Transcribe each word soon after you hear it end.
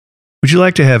Would you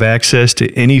like to have access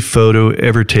to any photo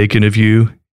ever taken of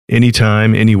you,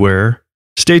 anytime, anywhere?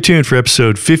 Stay tuned for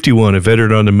episode 51 of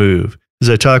Veteran on the Move as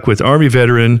I talk with Army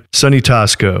veteran Sonny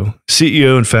Tosco,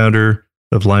 CEO and founder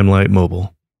of LImeLight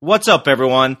Mobile. What's up,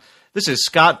 everyone? This is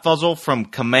Scott Fuzzle from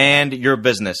Command Your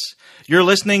Business. You're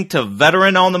listening to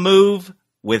Veteran on the Move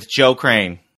with Joe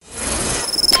Crane.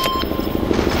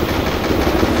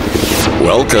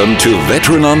 Welcome to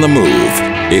Veteran on the Move.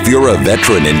 If you're a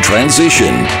veteran in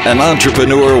transition, an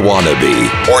entrepreneur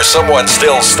wannabe, or someone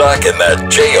still stuck in that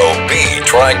JOB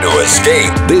trying to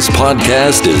escape, this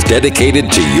podcast is dedicated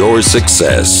to your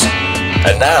success.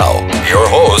 And now, your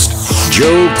host,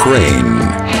 Joe Crane.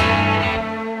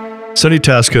 Sonny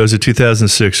Tosco is a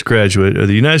 2006 graduate of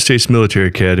the United States Military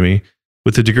Academy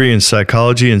with a degree in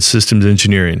psychology and systems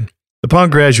engineering. Upon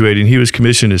graduating, he was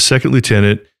commissioned as second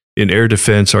lieutenant in Air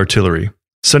Defense Artillery.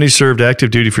 Sonny served active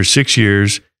duty for 6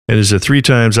 years and is a 3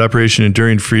 times Operation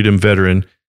Enduring Freedom veteran,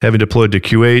 having deployed to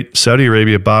Kuwait, Saudi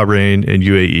Arabia, Bahrain, and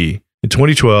UAE. In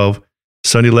 2012,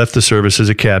 Sonny left the service as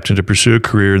a captain to pursue a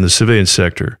career in the civilian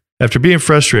sector. After being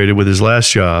frustrated with his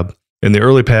last job and the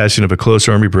early passing of a close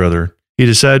Army brother, he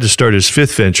decided to start his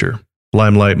 5th venture,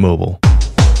 LImeLight Mobile.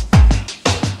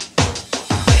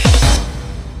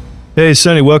 Hey,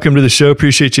 Sonny, welcome to the show.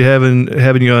 Appreciate you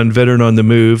having you on Veteran on the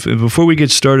Move. And before we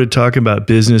get started talking about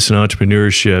business and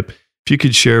entrepreneurship, if you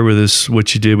could share with us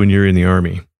what you did when you were in the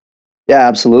Army. Yeah,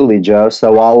 absolutely, Joe.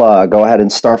 So I'll go ahead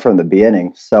and start from the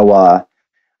beginning. So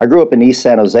I grew up in East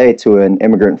San Jose to an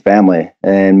immigrant family,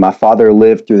 and my father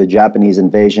lived through the Japanese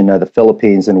invasion of the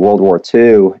Philippines in World War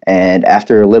II. And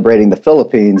after liberating the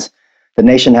Philippines, the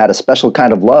nation had a special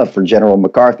kind of love for General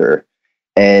MacArthur.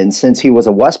 And since he was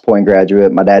a West Point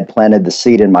graduate, my dad planted the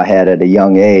seed in my head at a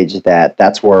young age that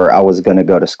that's where I was going to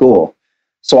go to school.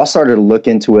 So I started to look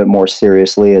into it more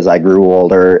seriously as I grew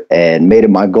older and made it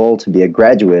my goal to be a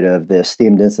graduate of the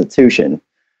esteemed institution.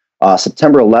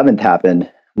 September 11th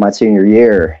happened, my senior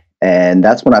year, and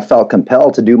that's when I felt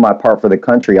compelled to do my part for the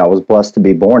country I was blessed to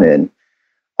be born in.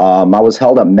 I was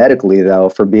held up medically, though,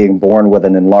 for being born with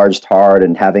an enlarged heart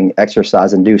and having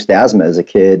exercise-induced asthma as a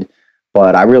kid,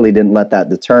 but I really didn't let that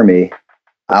deter me.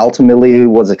 I ultimately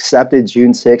was accepted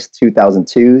June 6,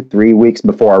 2002, 3 weeks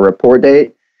before our report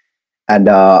date. And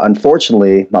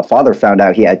unfortunately, my father found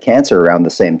out he had cancer around the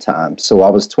same time. So I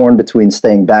was torn between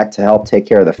staying back to help take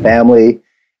care of the family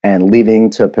and leaving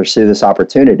to pursue this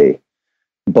opportunity.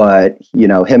 But, you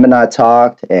know, him and I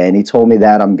talked, and he told me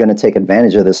that I'm going to take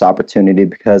advantage of this opportunity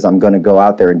because I'm going to go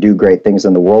out there and do great things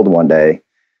in the world one day.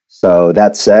 So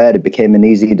that said, it became an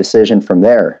easy decision from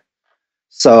there.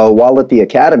 So while at the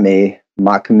academy,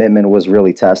 my commitment was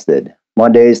really tested.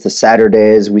 Mondays to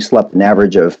Saturdays, we slept an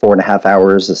average of 4.5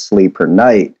 hours of sleep per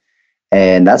night.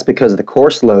 And that's because the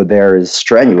course load there is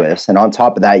strenuous. And on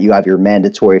top of that, you have your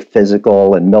mandatory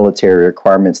physical and military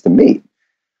requirements to meet.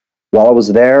 While I was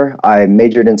there, I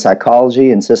majored in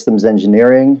psychology and systems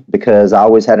engineering because I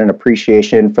always had an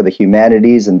appreciation for the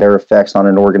humanities and their effects on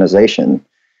an organization.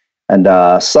 And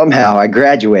somehow I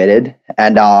graduated,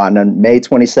 and on May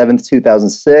 27th,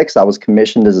 2006, I was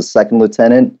commissioned as a second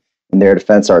lieutenant in their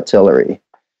defense artillery.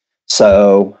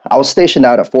 So I was stationed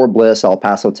out at Fort Bliss, El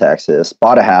Paso, Texas,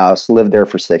 bought a house, lived there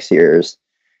for 6 years.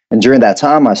 And during that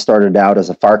time, I started out as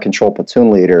a fire control platoon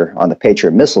leader on the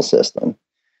Patriot missile system.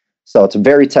 So it's a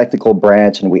very technical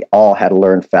branch, and we all had to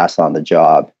learn fast on the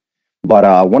job.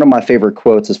 But one of my favorite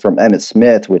quotes is from Emmett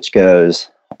Smith, which goes,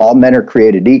 "All men are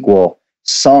created equal.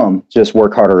 Some just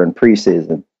work harder in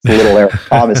preseason." It's a little Eric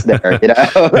Thomas there, you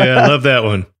know? Yeah, I love that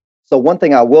one. So one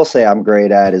thing I will say I'm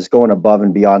great at is going above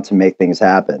and beyond to make things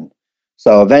happen.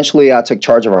 So eventually I took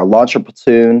charge of our launcher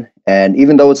platoon, and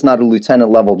even though it's not a lieutenant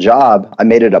level job, I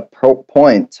made it a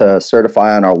point to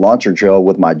certify on our launcher drill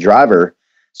with my driver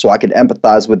so I could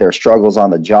empathize with their struggles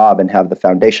on the job and have the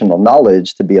foundational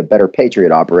knowledge to be a better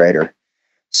Patriot operator.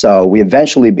 So we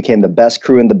eventually became the best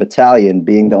crew in the battalion,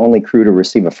 being the only crew to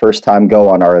receive a first-time go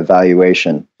on our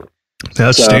evaluation.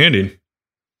 Outstanding. So,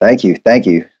 thank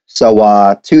you.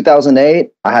 So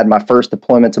 2008, I had my first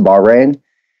deployment to Bahrain,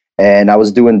 and I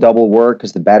was doing double work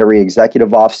as the battery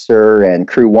executive officer and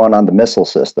crew 1 on the missile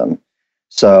system.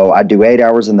 So I'd do 8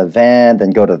 hours in the van, then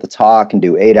go to the TOC and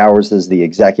do 8 hours as the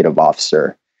executive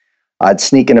officer. I'd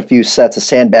sneak in a few sets of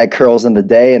sandbag curls in the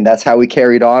day, and that's how we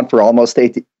carried on for almost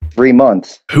 3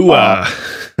 months. Hooah!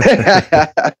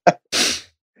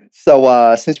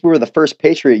 So since we were the first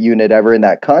Patriot unit ever in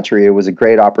that country, it was a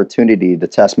great opportunity to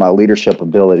test my leadership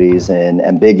abilities in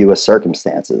ambiguous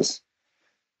circumstances.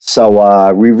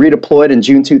 So we redeployed in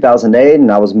June 2008,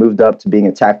 and I was moved up to being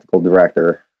a tactical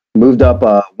director. Moved up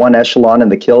one echelon in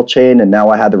the kill chain, and now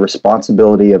I had the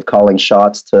responsibility of calling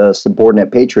shots to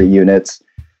subordinate Patriot units,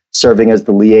 serving as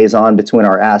the liaison between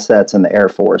our assets and the Air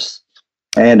Force.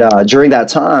 And during that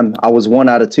time, I was 1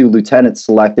 out of 2 lieutenants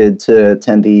selected to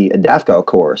attend the DAFCO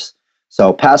course.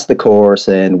 So passed the course,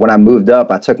 and when I moved up,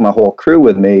 I took my whole crew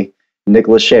with me,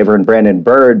 Nicholas Shaver and Brandon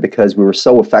Bird, because we were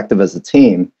so effective as a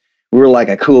team. We were like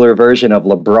a cooler version of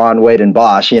LeBron, Wade, and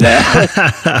Bosch, you know?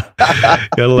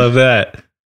 Gotta love that.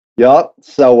 Yup.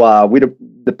 So we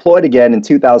deployed again in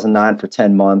 2009 for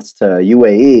 10 months to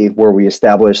UAE, where we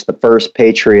established the first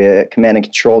Patriot command and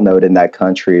control node in that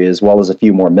country, as well as a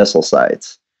few more missile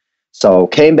sites. So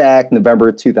came back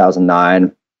November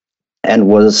 2009 and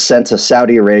was sent to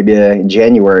Saudi Arabia in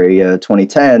January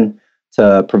 2010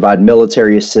 to provide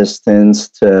military assistance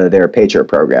to their Patriot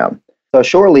program. So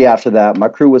shortly after that, my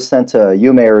crew was sent to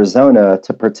Yuma, Arizona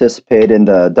to participate in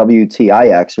the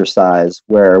WTI exercise,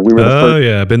 where we were the first. Oh,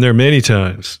 yeah. I've been there many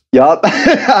times. Yup.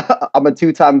 I'm a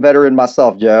 2-time veteran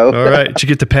myself, Joe. All right. Did you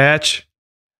get the patch?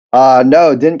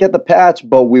 No, didn't get the patch,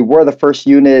 but we were the first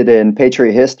unit in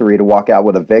Patriot history to walk out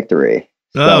with a victory.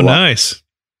 Oh, nice.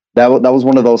 That was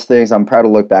one of those things I'm proud to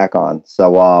look back on.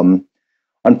 So,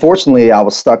 unfortunately, I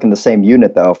was stuck in the same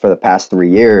unit, though, for the past 3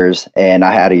 years, and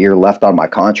I had a year left on my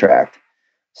contract.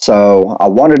 So I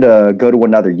wanted to go to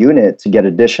another unit to get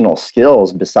additional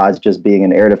skills besides just being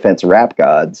an air defense rap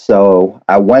god. So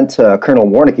I went to Colonel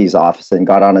Warnicke's office and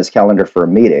got on his calendar for a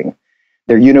meeting.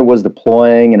 Their unit was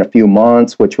deploying in a few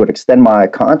months, which would extend my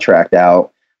contract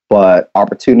out. But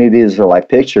opportunities are like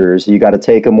pictures. You got to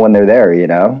take them when they're there, you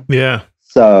know? Yeah.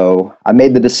 So I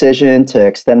made the decision to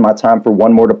extend my time for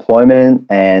one more deployment,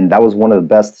 and that was one of the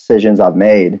best decisions I've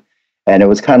made. And it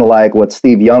was kind of like what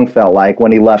Steve Young felt like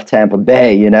when he left Tampa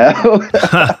Bay, you know?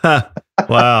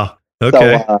 Wow.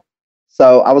 Okay.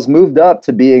 So I was moved up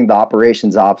to being the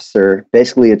operations officer,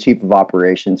 basically a chief of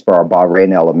operations for our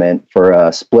Bahrain element for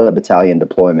a split battalion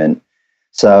deployment.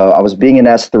 So I was being an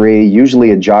S3, usually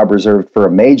a job reserved for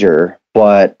a major,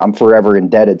 but I'm forever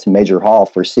indebted to Major Hall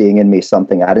for seeing in me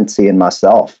something I didn't see in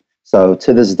myself. So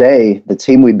to this day, the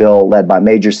team we built, led by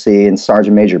Major C and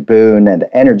Sergeant Major Boone, and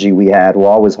the energy we had will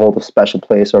always hold a special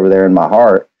place over there in my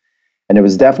heart. And it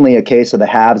was definitely a case of the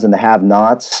haves and the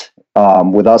have-nots,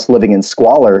 with us living in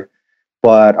squalor,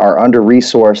 but our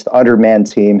under-resourced, undermanned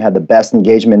team had the best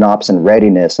engagement ops and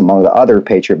readiness among the other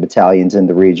Patriot battalions in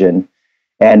the region.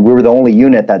 And we were the only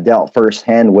unit that dealt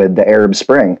firsthand with the Arab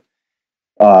Spring.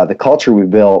 The culture we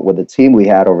built with the team we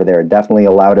had over there definitely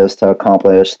allowed us to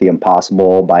accomplish the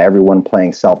impossible by everyone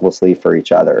playing selflessly for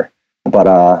each other. But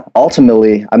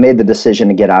ultimately, I made the decision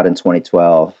to get out in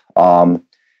 2012.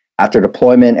 After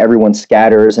deployment, everyone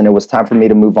scatters, and it was time for me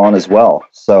to move on as well.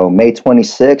 So May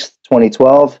 26th,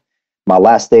 2012, my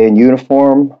last day in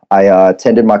uniform, I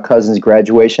attended my cousin's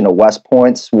graduation at West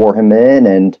Point, swore him in,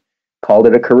 and called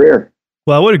it a career.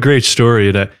 Wow, what a great story!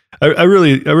 And I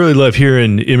really love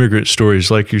hearing immigrant stories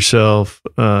like yourself,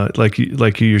 like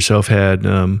you yourself had.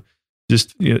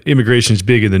 Just immigration is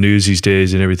big in the news these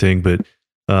days and everything, but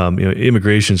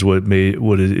immigration is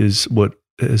what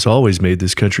has always made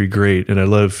this country great. And I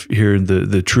love hearing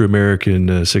the true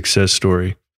American success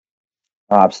story.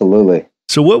 Absolutely.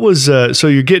 So what was so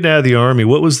you're getting out of the Army?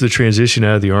 What was the transition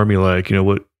out of the Army like?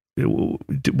 What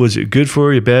was it, good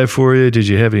for you, bad for you? Did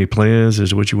you have any plans as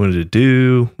to what you wanted to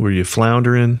do? Were you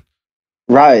floundering?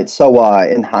 Right. So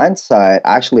in hindsight,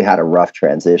 I actually had a rough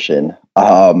transition.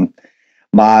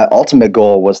 My ultimate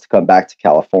goal was to come back to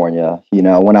California.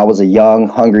 When I was a young,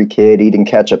 hungry kid eating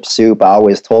ketchup soup, I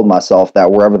always told myself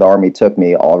that wherever the Army took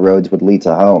me, all roads would lead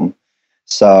to home.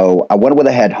 So I went with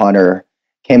a headhunter,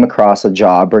 came across a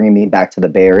job bringing me back to the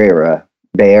Bay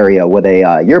Area with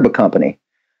a yearbook company.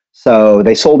 So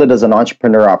they sold it as an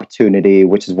entrepreneur opportunity,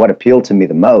 which is what appealed to me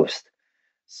the most.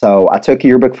 So I took a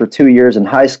yearbook for 2 years in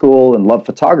high school and loved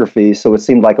photography, so it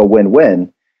seemed like a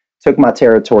win-win. Took my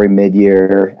territory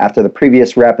mid-year after the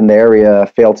previous rep in the area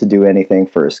failed to do anything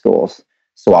for his schools.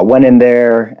 So I went in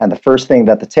there, and the first thing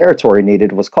that the territory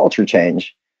needed was culture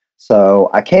change. So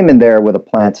I came in there with a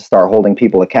plan to start holding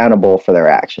people accountable for their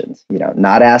actions.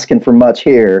 Not asking for much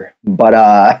here,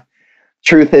 but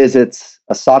truth is, it's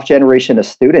a soft generation of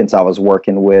students I was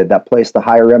working with that placed a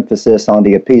higher emphasis on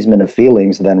the appeasement of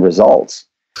feelings than results.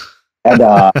 And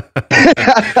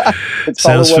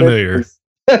sounds familiar.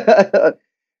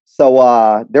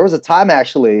 So there was a time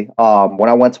actually when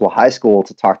I went to a high school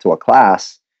to talk to a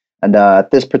class. And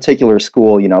at this particular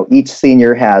school, each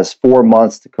senior has 4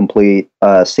 months to complete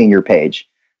a senior page.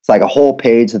 It's like a whole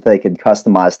page that they could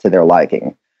customize to their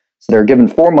liking. So they're given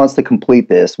 4 months to complete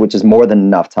this, which is more than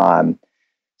enough time.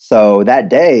 So that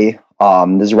day,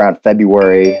 this is around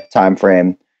February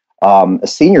timeframe, A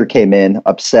senior came in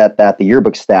upset that the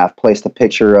yearbook staff placed a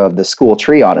picture of the school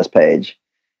tree on his page.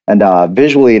 And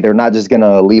visually, they're not just going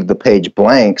to leave the page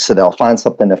blank, so they'll find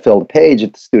something to fill the page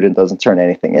if the student doesn't turn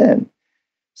anything in.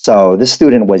 So this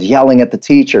student was yelling at the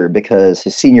teacher because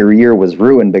his senior year was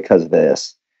ruined because of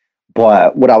this.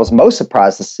 But what I was most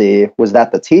surprised to see was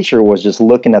that the teacher was just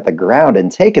looking at the ground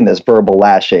and taking this verbal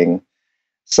lashing.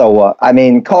 So, I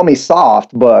mean, call me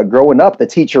soft, but growing up, the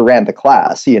teacher ran the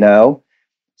class, you know?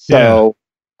 So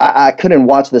I couldn't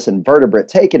watch this invertebrate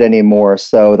take it anymore,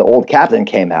 so the old captain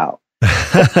came out.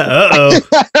 Uh-oh.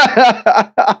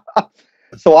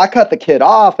 So I cut the kid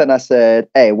off and I said,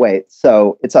 hey, wait,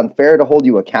 so it's unfair to hold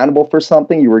you accountable for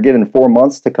something you were given 4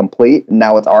 months to complete, and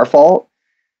now it's our fault?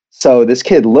 So this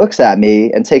kid looks at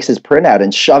me and takes his printout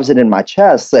and shoves it in my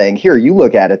chest saying, here, you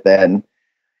look at it then.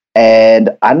 And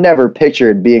I never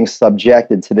pictured being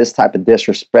subjected to this type of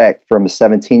disrespect from a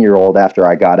 17-year-old after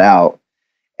I got out.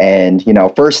 And, you know,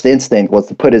 first instinct was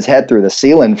to put his head through the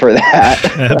ceiling for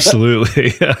that.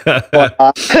 Absolutely.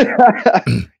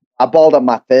 I balled up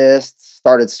my fists,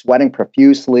 started sweating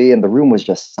profusely, and the room was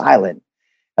just silent.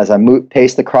 As I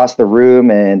paced across the room,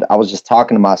 and I was just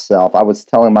talking to myself. I was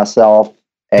telling myself,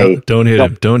 hey, don't hit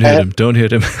him. Don't hit him. Don't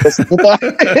hit him.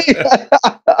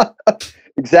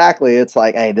 Exactly. It's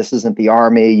like, hey, this isn't the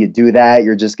Army. You do that,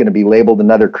 you're just going to be labeled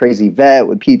another crazy vet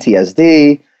with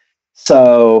PTSD.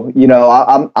 So, you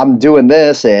know, I'm doing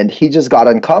this, and he just got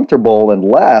uncomfortable and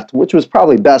left, which was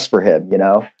probably best for him, you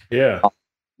know? Yeah.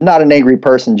 Not an angry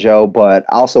person, Joe, but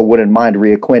I also wouldn't mind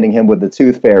reacquainting him with the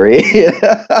tooth fairy.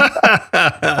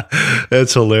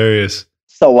 That's hilarious.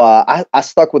 So I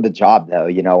stuck with the job, though,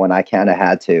 you know, and I kind of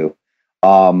had to.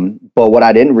 But what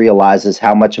I didn't realize is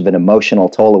how much of an emotional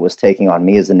toll it was taking on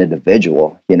me as an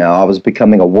individual. You know, I was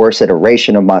becoming a worse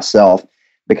iteration of myself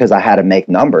because I had to make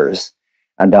numbers.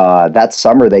 And that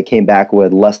summer, they came back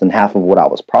with less than half of what I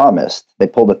was promised. They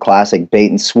pulled a classic bait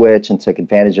and switch and took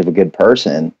advantage of a good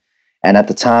person. And at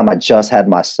the time, I just had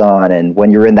my son. And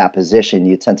when you're in that position,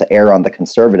 you tend to err on the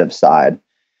conservative side.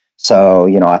 So,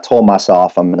 you know, I told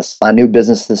myself I'm going to start new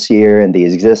business this year, and the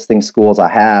existing schools I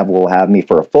have will have me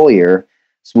for a full year.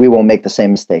 So we won't make the same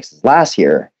mistakes as last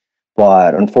year.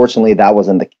 But unfortunately, that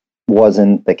wasn't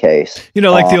the case. You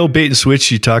know, like the old bait and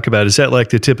switch you talk about, is that like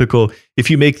the typical, if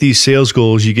you make these sales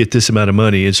goals, you get this amount of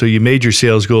money. And so you made your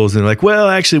sales goals and they're like, well,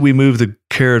 actually, we moved the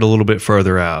carrot a little bit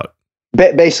farther out.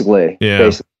 Basically. Yeah.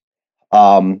 Basically.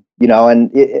 You know,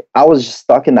 and I was just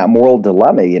stuck in that moral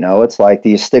dilemma. You know, it's like, do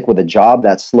you stick with a job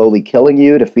that's slowly killing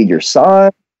you to feed your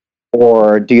son?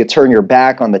 Or do you turn your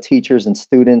back on the teachers and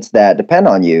students that depend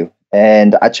on you?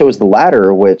 And I chose the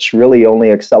latter, which really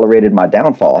only accelerated my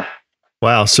downfall.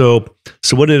 Wow. So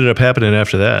what ended up happening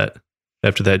after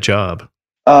that job?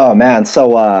 Oh man.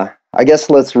 So, I guess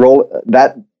let's go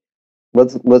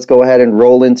ahead and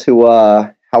roll into,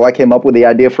 how I came up with the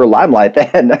idea for LImeLight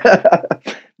then.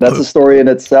 That's a story in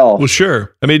itself. Well,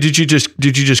 sure. I mean, did you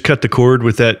just cut the cord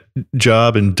with that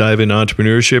job and dive into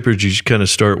entrepreneurship, or did you just kind of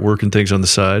start working things on the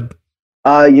side?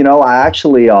 You know, I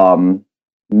actually,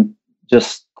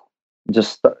 just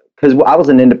because I was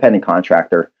an independent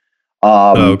contractor.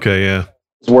 Okay, yeah.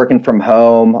 Was working from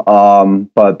home,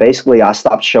 but basically I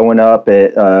stopped showing up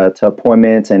to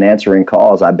appointments and answering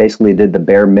calls. I basically did the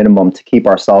bare minimum to keep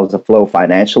ourselves afloat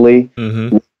financially,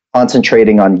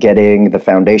 concentrating on getting the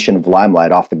foundation of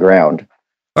LImeLight off the ground.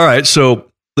 All right, so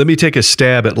let me take a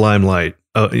stab at LImeLight.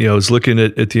 You know, I was looking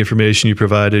at the information you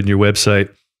provided in your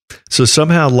website. So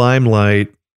somehow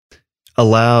LImeLight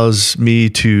allows me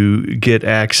to get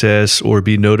access or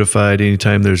be notified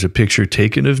anytime there's a picture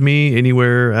taken of me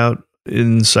anywhere out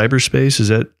in cyberspace. Is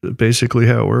that basically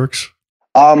how it works?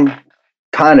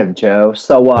 Kind of, Joe.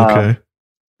 So okay.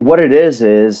 What it is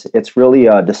it's really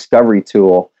a discovery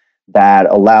tool that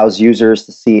allows users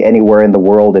to see anywhere in the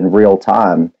world in real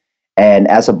time. And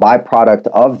as a byproduct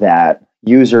of that,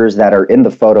 users that are in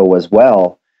the photo as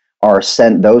well are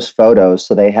sent those photos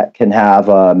so they can have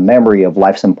a memory of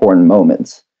life's important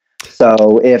moments.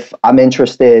 So if I'm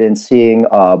interested in seeing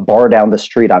a bar down the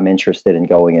street I'm interested in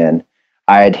going in,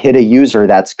 I'd hit a user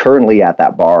that's currently at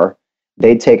that bar.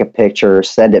 They'd take a picture,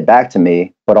 send it back to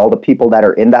me, but all the people that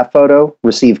are in that photo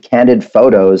receive candid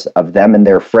photos of them and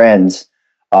their friends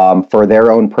for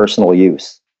their own personal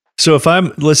use. So if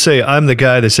let's say I'm the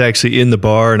guy that's actually in the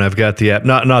bar and I've got the app,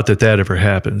 not that ever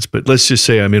happens, but let's just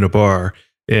say I'm in a bar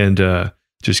and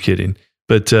just kidding.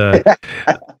 But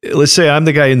let's say I'm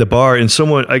the guy in the bar and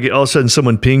all of a sudden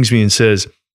someone pings me and says,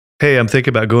 hey, I'm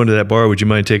thinking about going to that bar. Would you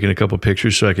mind taking a couple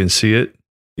pictures so I can see it?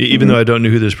 Even though I don't know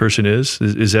who this person is?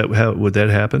 Is that would that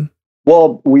happen?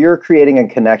 Well, we're creating a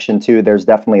connection too. There's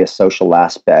definitely a social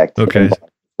aspect. Okay.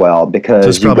 well, because So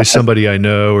it's probably somebody I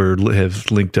know or have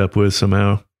linked up with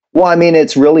somehow. Well, I mean,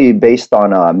 it's really based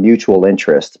on mutual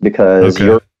interest because Okay.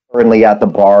 you're currently at the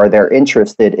bar, they're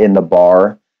interested in the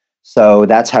bar. So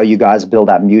that's how you guys build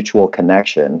that mutual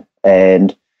connection.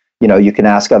 And, you can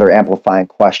ask other amplifying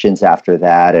questions after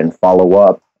that and follow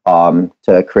up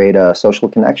to create a social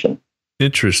connection.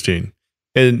 Interesting.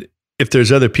 And if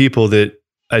there's other people that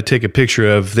I take a picture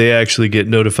of, they actually get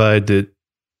notified that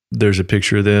there's a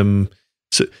picture of them.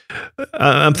 So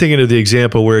I'm thinking of the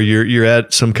example where you're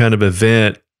at some kind of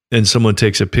event and someone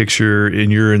takes a picture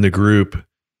and you're in the group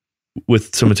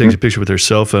with someone takes a picture with their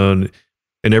cell phone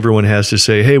and everyone has to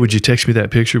say, hey, would you text me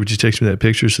that picture? Would you text me that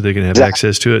picture so they can have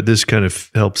access to it? This kind of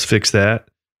helps fix that.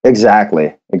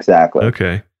 Exactly.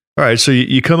 Okay. All right. So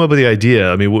you come up with the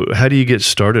idea. I mean, how do you get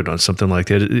started on something like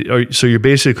that? So you're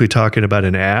basically talking about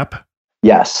an app?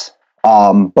 Yes.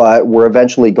 But we're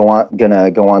eventually going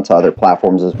to go on to other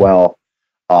platforms as well.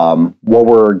 What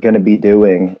we're going to be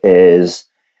doing is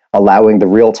allowing the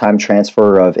real-time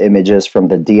transfer of images from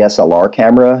the DSLR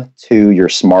camera to your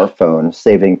smartphone,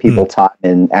 saving people time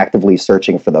in actively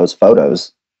searching for those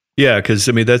photos. Yeah, because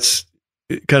I mean that's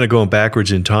kind of going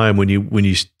backwards in time when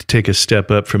you take a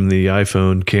step up from the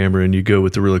iPhone camera and you go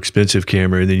with the real expensive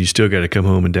camera, and then you still got to come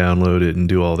home and download it and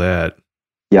do all that.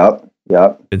 Yep.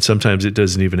 And sometimes it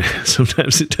doesn't even.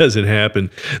 Sometimes it doesn't happen.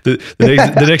 The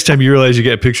next time you realize you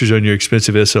got pictures on your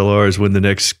expensive SLR is when the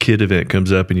next kid event comes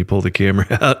up and you pull the camera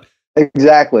out.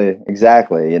 Exactly.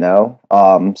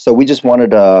 So we just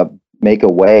wanted to make a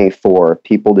way for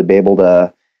people to be able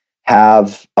to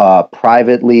have a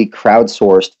privately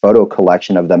crowdsourced photo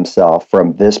collection of themselves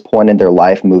from this point in their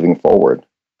life moving forward.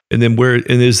 And then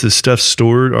is the stuff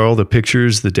stored? Are all the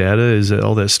pictures, the data, is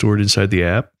all that stored inside the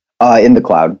app? In the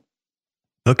cloud.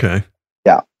 Okay.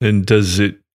 Yeah. And does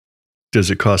it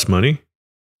cost money?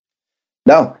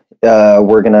 No,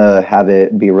 we're going to have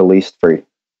it be released free.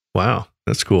 Wow.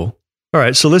 That's cool. All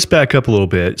right. So let's back up a little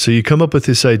bit. So you come up with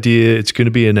this idea, it's going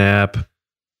to be an app.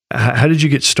 How did you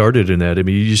get started in that? I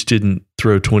mean, you just didn't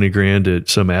throw 20 grand at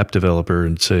some app developer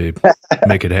and say,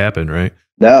 make it happen, right?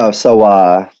 No. So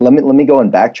let me go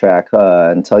and backtrack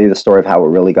and tell you the story of how it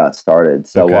really got started.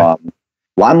 So Okay.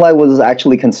 LImeLight was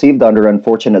actually conceived under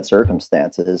unfortunate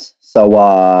circumstances.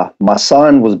 So my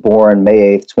son was born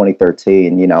May 8th,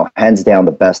 2013, hands down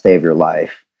the best day of your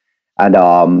life. And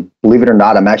believe it or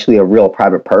not, I'm actually a real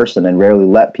private person and rarely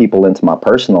let people into my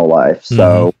personal life.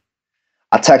 So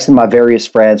I texted my various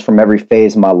friends from every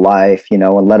phase of my life, and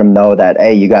let them know that,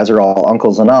 hey, you guys are all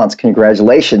uncles and aunts.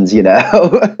 Congratulations,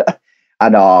 And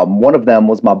one of them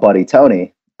was my buddy,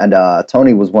 Tony. And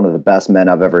Tony was one of the best men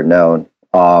I've ever known.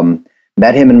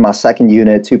 Met him in my second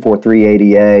unit, 243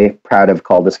 ADA. Proud to have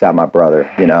called this guy my brother,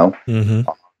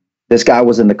 This guy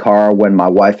was in the car when my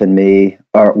wife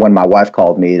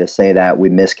called me to say that we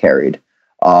miscarried.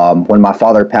 When my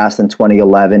father passed in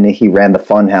 2011, he ran the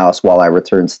fun house while I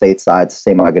returned stateside to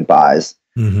say my goodbyes.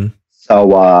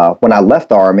 So when I left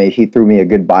the Army, he threw me a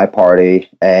goodbye party.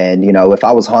 And, if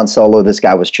I was Han Solo, this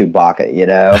guy was Chewbacca,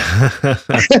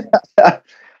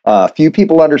 Few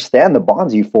people understand the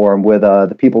bonds you form with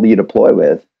the people you deploy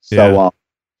with. So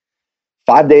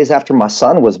 5 days after my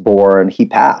son was born, he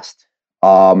passed,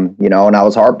 and I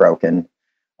was heartbroken.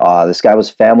 This guy was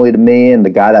family to me and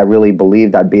the guy that really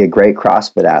believed I'd be a great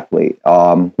CrossFit athlete.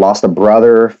 Lost a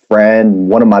brother, friend,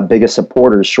 one of my biggest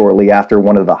supporters shortly after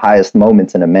one of the highest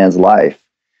moments in a man's life.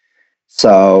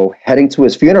 So heading to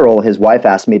his funeral, his wife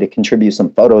asked me to contribute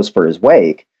some photos for his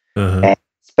wake. And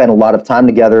spent a lot of time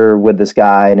together with this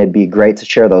guy, and it'd be great to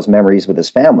share those memories with his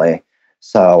family.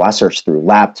 So I searched through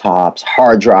laptops,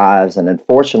 hard drives, and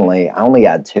unfortunately, I only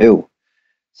had 2.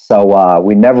 So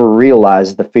we never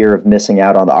realized the fear of missing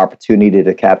out on the opportunity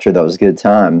to capture those good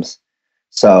times.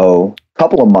 So a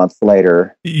couple of months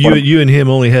later, you and him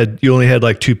only had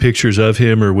like 2 pictures of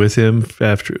him or with him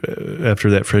after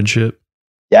that friendship.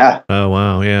 Yeah. Oh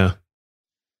wow. Yeah.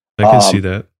 I can see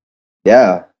that.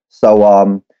 Yeah.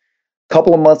 So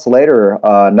couple of months later,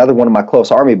 another one of my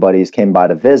close Army buddies came by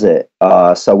to visit.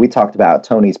 So we talked about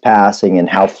Tony's passing and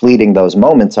how fleeting those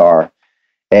moments are.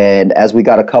 And as we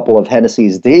got a couple of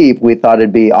Hennessy's deep, we thought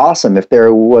it'd be awesome if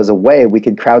there was a way we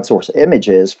could crowdsource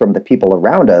images from the people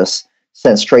around us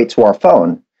sent straight to our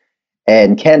phone.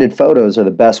 And candid photos are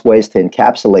the best ways to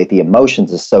encapsulate the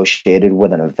emotions associated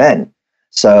with an event.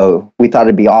 So we thought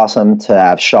it'd be awesome to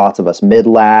have shots of us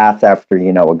mid-laugh after,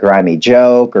 a grimy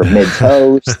joke or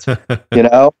mid-toast,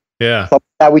 Yeah. Something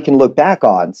that we can look back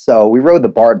on. So we rode the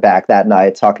BART back that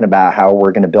night talking about how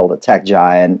we're going to build a tech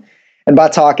giant. And by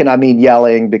talking, I mean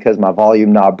yelling because my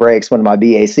volume knob breaks when my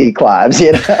BAC climbs, I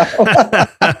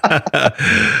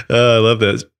love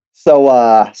that.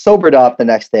 So sobered up the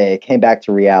next day, came back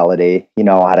to reality.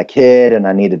 I had a kid and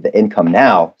I needed the income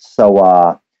now.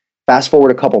 So fast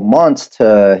forward a couple months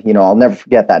to, I'll never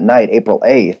forget that night, April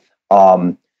 8th.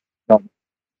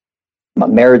 My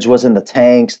marriage was in the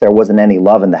tanks. There wasn't any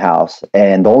love in the house.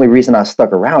 And the only reason I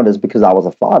stuck around is because I was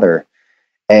a father.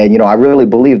 And, I really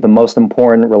believe the most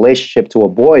important relationship to a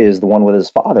boy is the one with his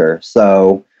father.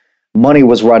 So money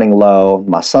was running low.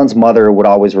 My son's mother would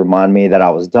always remind me that I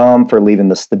was dumb for leaving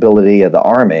the stability of the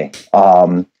army.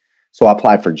 So I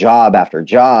applied for job after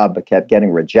job, but kept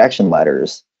getting rejection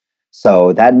letters.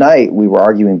 So that night we were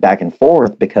arguing back and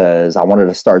forth because I wanted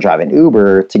to start driving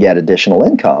Uber to get additional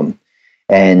income.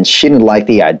 And she didn't like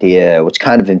the idea, which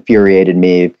kind of infuriated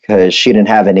me because she didn't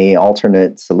have any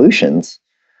alternate solutions.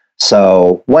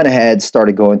 So went ahead,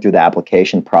 started going through the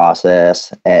application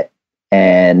process,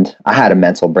 and I had a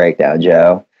mental breakdown,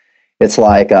 Joe. It's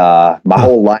like my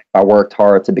whole life I worked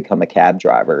hard to become a cab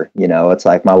driver. It's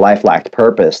like my life lacked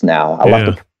purpose now. I left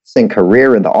a promising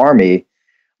career in the Army,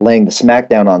 laying the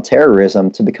smackdown on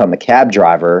terrorism to become a cab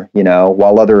driver,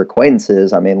 while other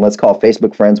acquaintances, let's call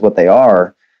Facebook friends what they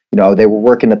are, they were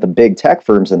working at the big tech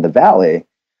firms in the Valley.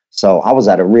 So I was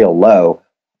at a real low.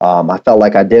 I felt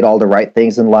like I did all the right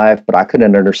things in life, but I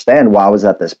couldn't understand why I was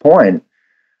at this point.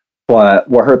 But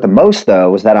what hurt the most,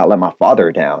 though, was that I let my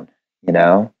father down.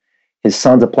 His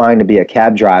son's applying to be a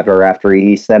cab driver after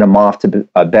he sent him off to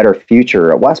a better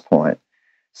future at West Point.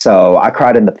 So I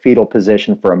cried in the fetal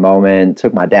position for a moment,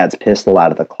 took my dad's pistol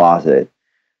out of the closet.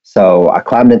 So I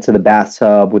climbed into the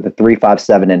bathtub with a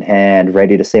 .357 in hand,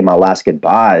 ready to say my last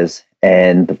goodbyes.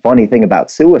 And the funny thing about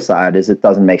suicide is it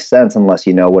doesn't make sense unless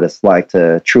you know what it's like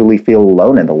to truly feel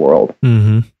alone in the world.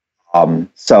 Mm-hmm.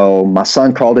 So my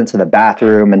son crawled into the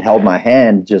bathroom and held my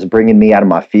hand, just bringing me out of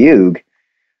my fugue.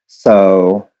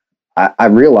 So I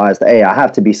realized, hey, I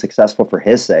have to be successful for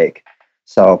his sake.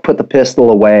 So put the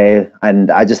pistol away,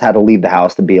 and I just had to leave the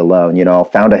house to be alone.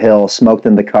 Found a hill, smoked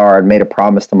in the car, and made a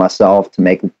promise to myself to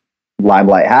make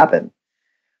LImeLight happen.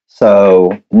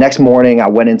 So next morning, I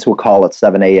went into a call at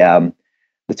 7 a.m.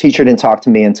 The teacher didn't talk to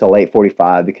me until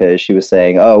 8:45 because she was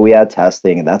saying, oh, we had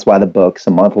testing, and that's why the book's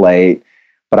a month late.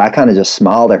 But I kind of just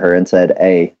smiled at her and said,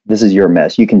 hey, this is your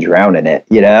mess. You can drown in it,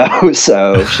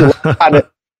 So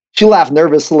she laughed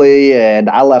nervously, and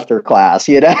I left her class,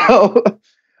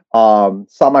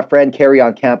 Saw my friend Carrie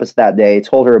on campus that day,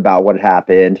 told her about what had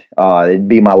happened. It'd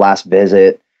be my last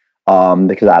visit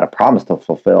because I had a promise to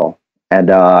fulfill.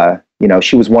 And,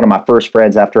 she was one of my first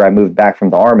friends after I moved back from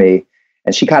the Army.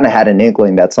 And she kind of had an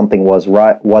inkling that something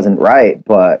wasn't right,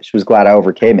 but she was glad I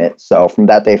overcame it. So from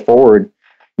that day forward,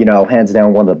 hands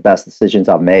down, one of the best decisions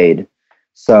I've made.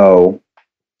 So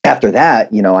after that,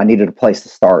 I needed a place to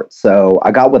start. So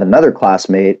I got with another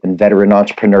classmate and veteran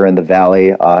entrepreneur in the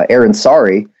Valley, Aaron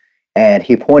Sorry, and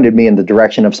he pointed me in the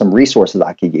direction of some resources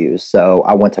I could use. So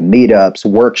I went to meetups,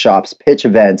 workshops, pitch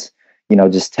events,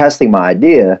 just testing my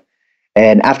idea.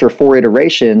 And after 4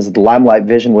 iterations, the LImeLight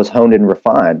vision was honed and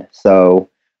refined. So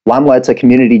LImeLight's a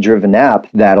community-driven app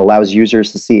that allows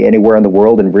users to see anywhere in the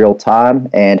world in real time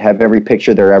and have every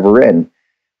picture they're ever in.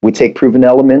 We take proven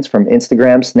elements from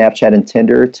Instagram, Snapchat, and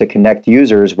Tinder to connect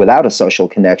users without a social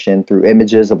connection through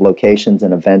images of locations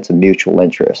and events of mutual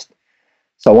interest.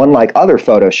 So unlike other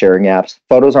photo sharing apps,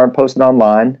 photos aren't posted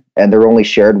online, and they're only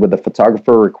shared with the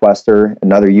photographer, requester,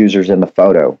 and other users in the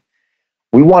photo.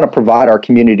 We want to provide our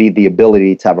community the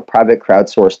ability to have a private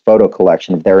crowdsourced photo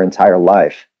collection of their entire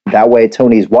life. That way,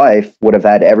 Tony's wife would have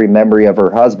had every memory of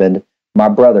her husband, my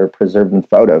brother, preserved in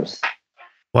photos.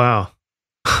 Wow.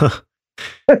 I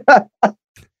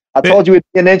told you it'd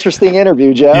be an interesting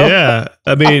interview, Joe. Yeah.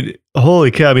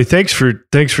 Holy cow. Thanks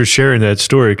for sharing that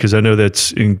story, because I know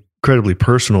that's incredibly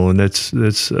personal and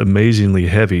that's amazingly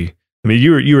heavy.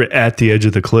 You were at the edge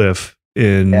of the cliff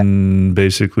and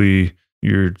basically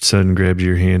your son grabbed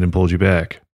your hand and pulled you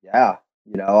back. Yeah.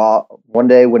 One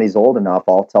day when he's old enough,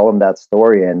 I'll tell him that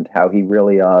story and how he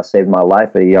really saved my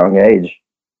life at a young age.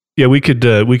 Yeah, we could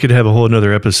have a whole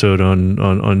another episode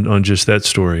on just that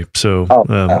story. So,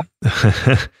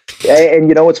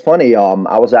 and what's funny?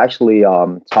 I was actually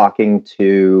talking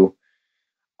to.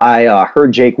 I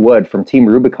heard Jake Wood from Team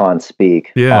Rubicon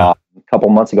speak. Yeah. A couple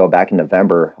months ago, back in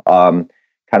November. Kind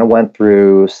of went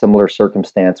through similar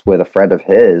circumstance with a friend of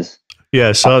his. Yeah,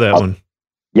 I saw that one.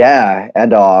 Yeah,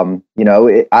 and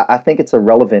I think it's a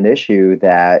relevant issue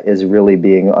that is really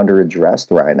being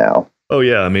underaddressed right now. Oh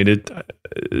yeah,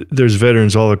 there's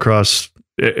veterans all across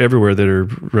everywhere that are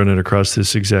running across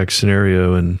this exact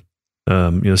scenario, and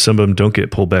some of them don't get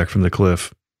pulled back from the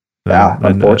cliff. Yeah,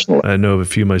 unfortunately, I know of a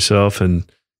few myself, and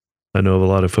I know of a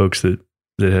lot of folks that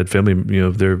that had family,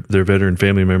 their veteran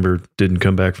family member didn't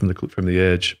come back from the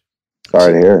edge.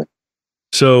 Sorry to hear.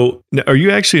 So, are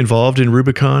you actually involved in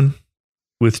Rubicon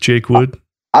with Jake Wood?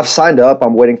 I've signed up.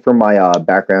 I'm waiting for my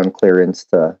background clearance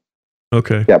to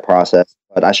get processed,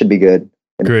 but I should be good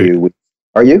in a few weeks.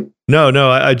 Are you? No,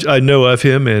 I know of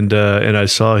him, and I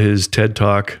saw his TED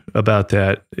Talk about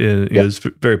that. And it was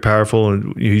very powerful,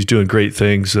 and he's doing great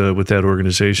things with that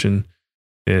organization,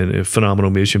 and a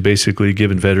phenomenal mission, basically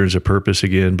giving veterans a purpose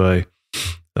again by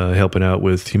helping out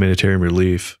with humanitarian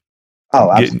relief.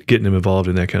 Oh, getting them involved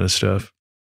in that kind of stuff.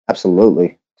 Absolutely,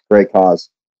 it's a great cause.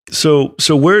 So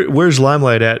where's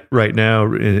LImeLight at right now?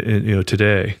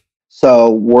 Today.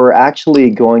 So we're actually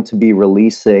going to be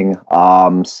releasing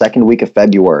second week of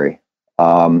February.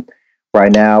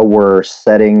 Right now, we're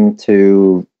setting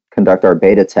to conduct our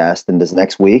beta test in this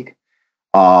next week.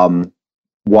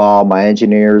 While my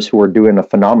engineers, who are doing a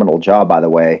phenomenal job, by the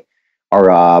way,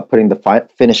 are putting the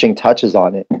finishing touches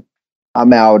on it.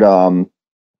 I'm out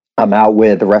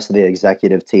with the rest of the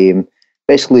executive team,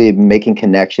 basically making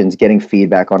connections, getting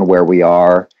feedback on where we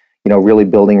are. Really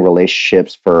building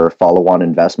relationships for follow-on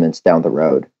investments down the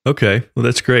road. Okay, well,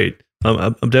 that's great.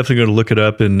 I'm definitely going to look it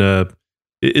up. And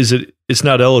it's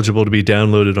not eligible to be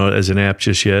downloaded as an app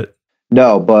just yet?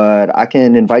 No, but I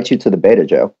can invite you to the beta,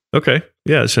 Joe. Okay,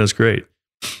 yeah, that sounds great.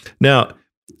 Now,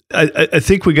 I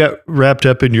think we got wrapped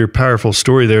up in your powerful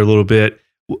story there a little bit.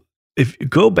 If you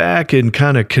go back and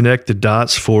kind of connect the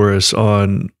dots for us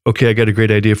on, okay, I got a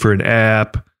great idea for an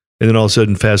app, and then all of a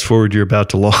sudden, fast forward, you're about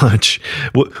to launch.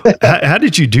 How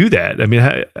did you do that? I mean,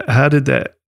 how did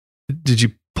that? Did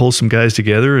you pull some guys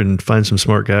together and find some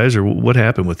smart guys, or what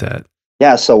happened with that?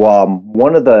 Yeah. So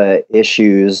one of the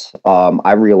issues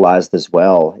I realized as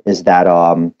well is that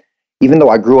even though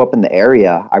I grew up in the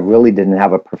area, I really didn't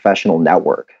have a professional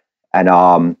network. And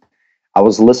I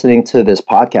was listening to this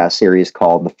podcast series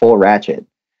called The Full Ratchet,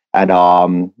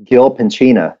 and Gil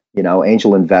Pinchina,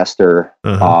 angel investor.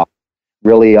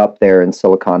 Really up there in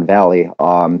Silicon Valley.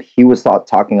 He was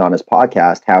talking on his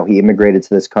podcast how he immigrated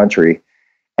to this country,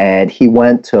 and he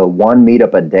went to one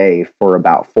meetup a day for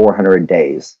about 400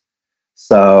 days.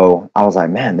 So I was like,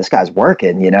 man, this guy's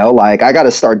working, I got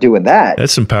to start doing that.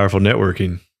 That's some powerful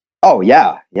networking. Oh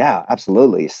yeah,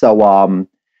 absolutely. So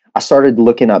I started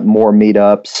looking up more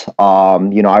meetups.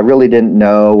 I really didn't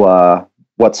know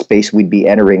what space we'd be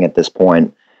entering at this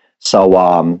point.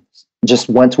 So just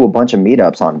went to a bunch of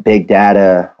meetups on big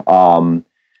data,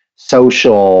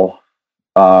 social,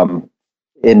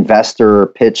 investor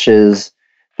pitches,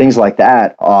 things like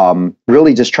that.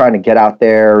 Really just trying to get out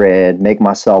there and make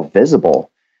myself visible.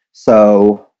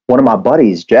 So one of my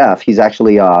buddies, Jeff, he's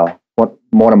actually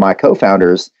one of my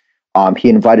co-founders. He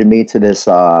invited me to this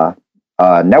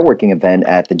networking event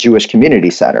at the Jewish Community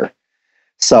Center.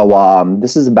 So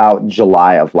this is about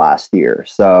July of last year.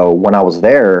 So when I was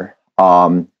there,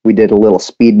 we did a little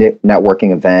speed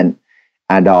networking event,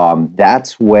 and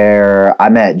that's where I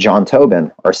met John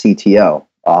Tobin, our CTO.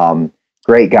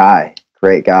 Great guy,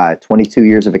 22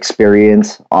 years of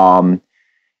experience.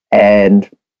 And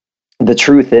the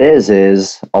truth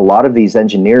is a lot of these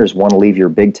engineers want to leave your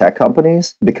big tech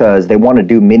companies because they want to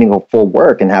do meaningful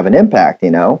work and have an impact,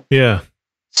 Yeah.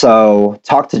 So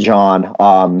talk to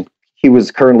John. He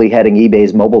was currently heading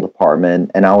eBay's mobile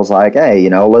department. And I was like, hey,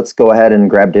 let's go ahead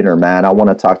and grab dinner, man. I want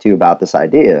to talk to you about this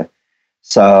idea.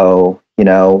 So,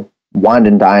 wined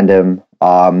and dined him,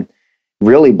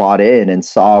 really bought in and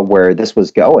saw where this was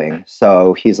going.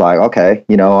 So he's like, okay,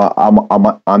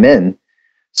 I'm in.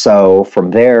 So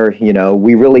from there,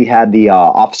 we really had the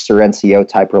officer NCO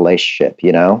type relationship,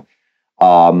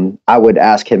 I would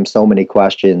ask him so many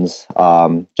questions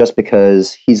just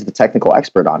because he's the technical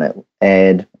expert on it.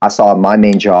 And I saw my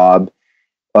main job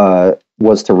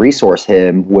was to resource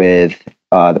him with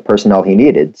the personnel he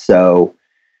needed. So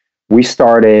we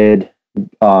started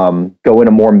going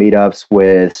to more meetups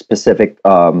with specific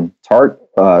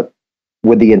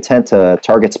with the intent to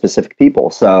target specific people.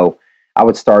 So I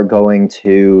would start going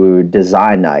to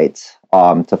design nights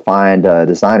to find a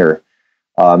designer.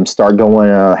 Start going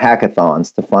to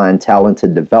hackathons to find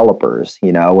talented developers,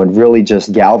 and really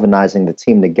just galvanizing the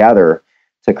team together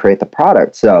to create the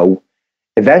product. So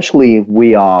eventually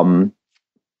we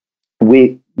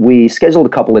scheduled a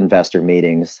couple investor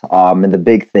meetings. And the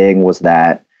big thing was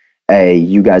that, hey,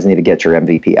 you guys need to get your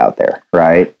MVP out there,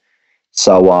 right?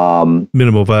 So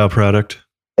minimal viable product.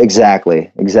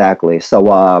 Exactly.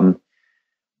 So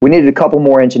we needed a couple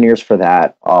more engineers for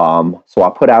that. So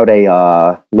I put out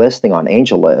a listing on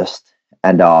AngelList,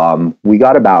 and we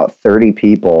got about 30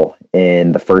 people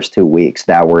in the first 2 weeks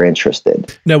that were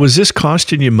interested. Now, was this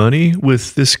costing you money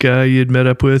with this guy you'd met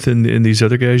up with and these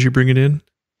other guys you're bringing in?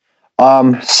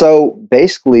 So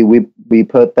basically, we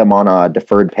put them on a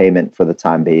deferred payment for the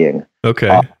time being. Okay,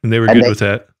 and they were good with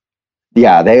that.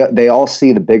 Yeah, they all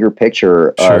see the bigger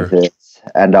picture Sure. of this,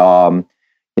 and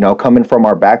coming from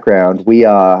our background,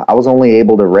 I was only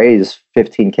able to raise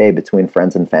 $15K between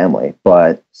friends and family,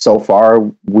 but so far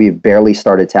we've barely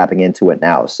started tapping into it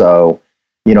now. So,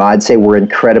 I'd say we're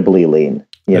incredibly lean.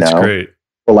 That's great.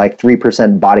 We're like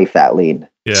 3% body fat lean.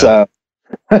 Yeah. So.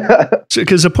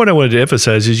 Because the point I wanted to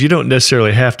emphasize is you don't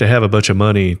necessarily have to have a bunch of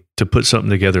money to put something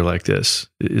together like this,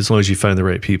 as long as you find the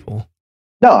right people.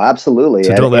 No, absolutely.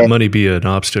 So don't let money be an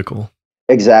obstacle.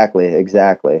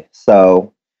 Exactly.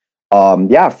 So,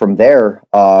 from there,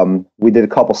 we did a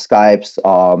couple Skypes,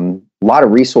 a lot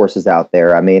of resources out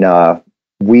there. I mean,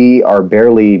 we are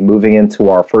barely moving into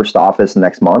our first office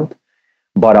next month,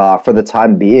 but for the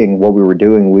time being, what we were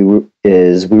doing, we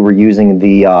were using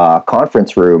the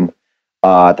conference room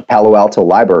at the Palo Alto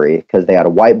Library, because they had a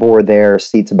whiteboard there,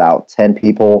 seats about 10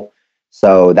 people.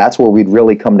 So that's where we'd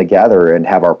really come together and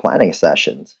have our planning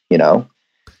sessions,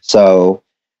 So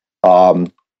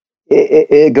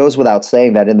it goes without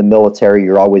saying that in the military,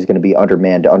 you're always going to be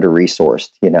undermanned, under-resourced,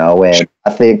 and I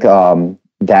think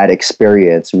that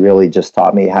experience really just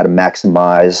taught me how to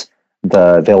maximize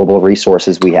the available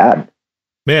resources we had.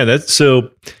 Man, that's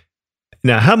so.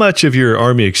 Now, how much of your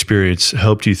Army experience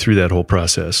helped you through that whole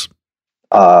process?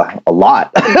 A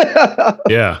lot.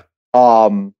 Yeah.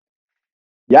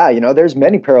 There's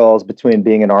many parallels between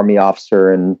being an Army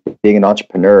officer and being an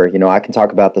entrepreneur. I can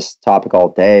talk about this topic all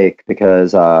day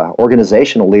because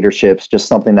organizational leadership is just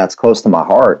something that's close to my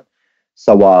heart.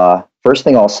 So first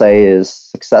thing I'll say is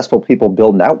successful people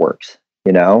build networks,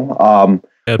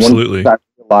 Absolutely. One thing I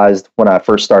realized when I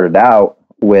first started out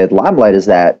with LImeLight is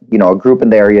that, a group in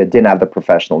the area didn't have the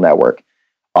professional network.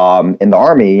 In the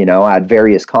Army, I had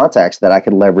various contacts that I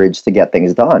could leverage to get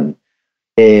things done.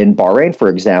 In Bahrain, for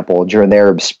example, during the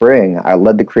Arab Spring, I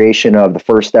led the creation of the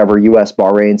first ever U.S.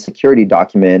 Bahrain security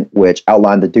document, which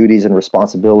outlined the duties and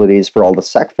responsibilities for all the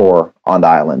SecFor on the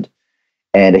island.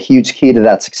 And a huge key to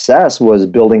that success was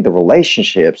building the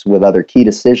relationships with other key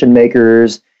decision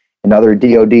makers and other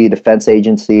DoD defense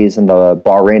agencies and the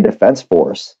Bahrain Defense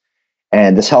Force.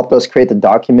 And this helped us create the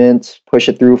document, push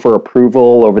it through for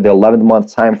approval over the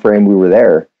 11-month time frame we were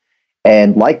there.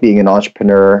 And like being an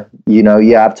entrepreneur, you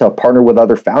have to partner with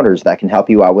other founders that can help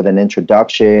you out with an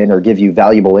introduction or give you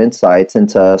valuable insights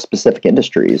into specific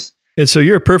industries. And so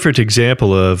you're a perfect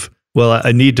example of, well,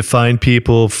 I need to find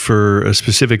people for a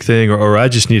specific thing, or I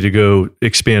just need to go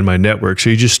expand my network.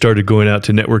 So you just started going out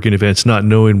to networking events, not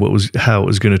knowing how it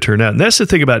was going to turn out. And that's the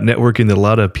thing about networking that a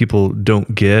lot of people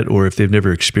don't get, or if they've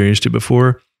never experienced it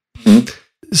before. Mm-hmm.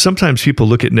 Sometimes people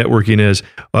look at networking as,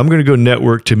 I'm going to go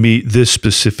network to meet this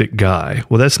specific guy.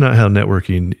 Well, that's not how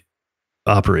networking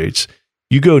operates.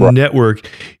 You go network,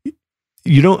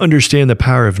 you don't understand the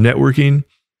power of networking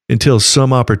until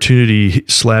some opportunity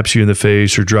slaps you in the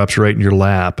face or drops right in your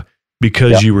lap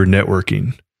because you were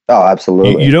networking. Oh,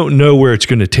 absolutely. You don't know where it's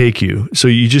going to take you. So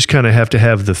you just kind of have to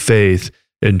have the faith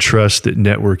and trust that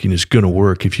networking is going to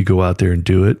work if you go out there and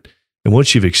do it. And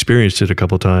once you've experienced it a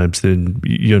couple of times, then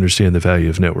you understand the value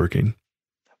of networking.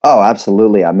 Oh,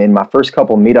 absolutely. I mean, my first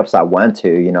couple of meetups I went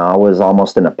to, I was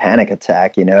almost in a panic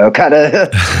attack, kind of.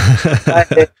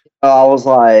 I was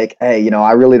like, hey,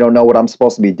 I really don't know what I'm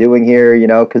supposed to be doing here,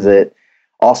 because it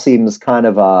all seems kind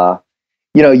of,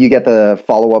 you get the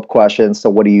follow-up questions.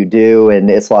 So what do you do? And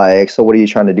it's like, so what are you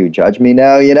trying to do? Judge me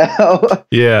now,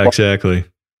 Yeah, exactly.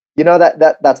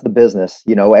 That's the business.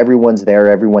 Everyone's there.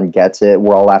 Everyone gets it.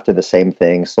 We're all after the same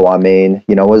thing. So, I mean,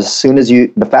 as soon as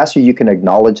the faster you can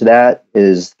acknowledge that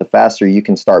is the faster you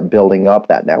can start building up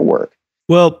that network.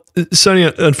 Well, Sonny,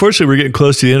 unfortunately, we're getting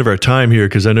close to the end of our time here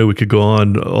because I know we could go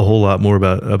on a whole lot more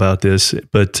about this,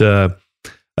 but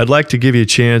I'd like to give you a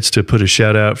chance to put a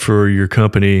shout out for your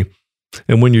company.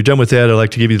 And when you're done with that, I'd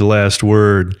like to give you the last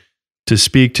word to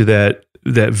speak to that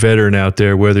veteran out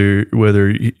there, whether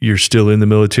you're still in the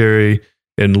military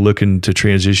and looking to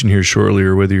transition here shortly,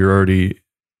 or whether you're already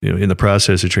in the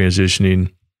process of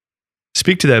transitioning.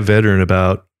 Speak to that veteran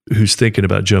about who's thinking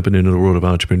about jumping into the world of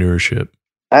entrepreneurship.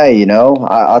 Hey,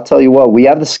 I'll tell you what, we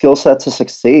have the skill set to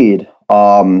succeed.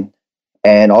 And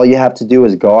all you have to do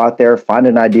is go out there, find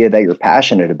an idea that you're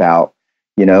passionate about,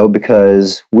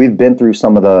 because we've been through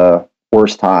some of the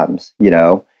worst times,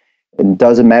 It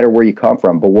doesn't matter where you come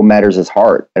from, but what matters is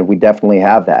heart. And we definitely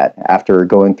have that after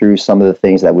going through some of the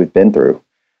things that we've been through.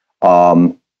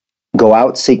 Go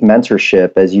out, seek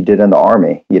mentorship as you did in the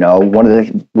Army. One of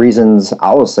the reasons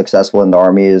I was successful in the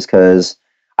Army is because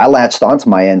I latched onto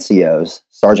my NCOs,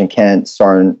 Sergeant Kent,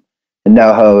 Sergeant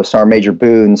Noho, Sergeant Major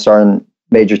Boone, Sergeant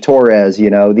Major Torres,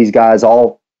 these guys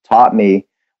all taught me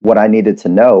what I needed to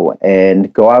know,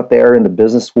 and go out there in the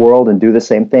business world and do the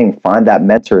same thing. Find that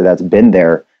mentor that's been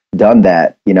there, done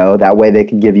that, that way they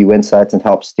can give you insights and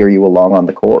help steer you along on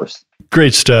the course.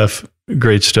 Great stuff.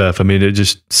 Great stuff. I mean, it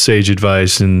just sage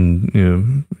advice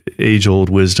and, age-old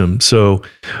wisdom. So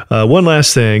one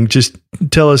last thing, just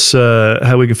tell us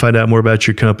how we can find out more about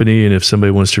your company and if somebody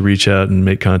wants to reach out and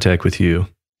make contact with you.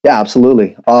 Yeah,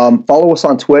 absolutely. Follow us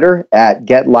on Twitter at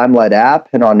Get LimeLight App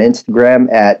and on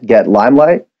Instagram at Get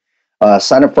LimeLight.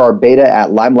 Sign up for our beta at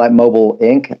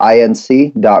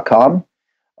LimeLightMobile.com.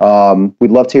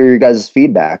 We'd love to hear your guys'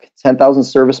 feedback. 10,000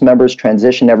 service members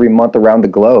transition every month around the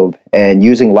globe. And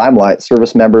using LimeLight,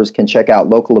 service members can check out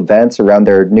local events around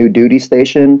their new duty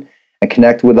station and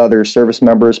connect with other service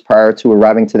members prior to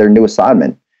arriving to their new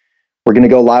assignment. We're going to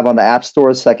go live on the App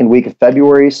Store the second week of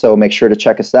February, so make sure to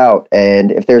check us out.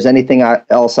 And if there's anything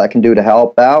else I can do to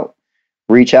help out,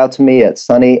 reach out to me at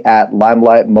Sonny at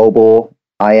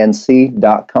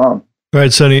LimeLightMobileInc.com. All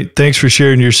right, Sonny, thanks for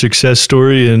sharing your success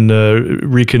story and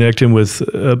reconnecting with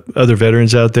other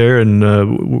veterans out there. And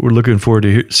we're looking forward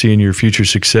to seeing your future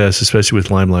success, especially with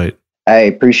LimeLight. I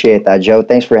appreciate that, Joe.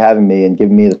 Thanks for having me and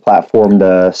giving me the platform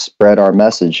to spread our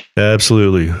message.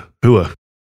 Absolutely. Hooah.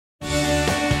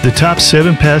 The Top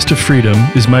 7 Paths to Freedom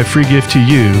is my free gift to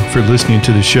you for listening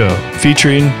to the show,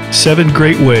 featuring 7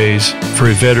 great ways for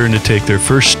a veteran to take their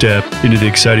first step into the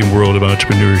exciting world of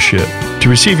entrepreneurship. To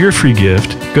receive your free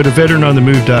gift, go to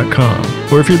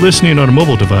veteranonthemove.com, or if you're listening on a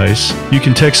mobile device, you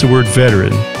can text the word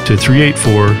veteran to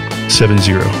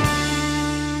 38470.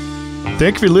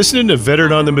 Thank you for listening to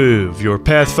Veteran on the Move, your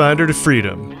pathfinder to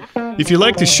freedom. If you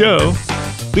like the show,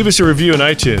 leave us a review on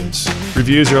iTunes.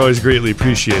 Reviews are always greatly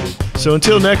appreciated. So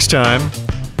until next time,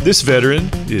 this veteran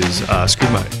is Oscar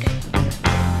Mike.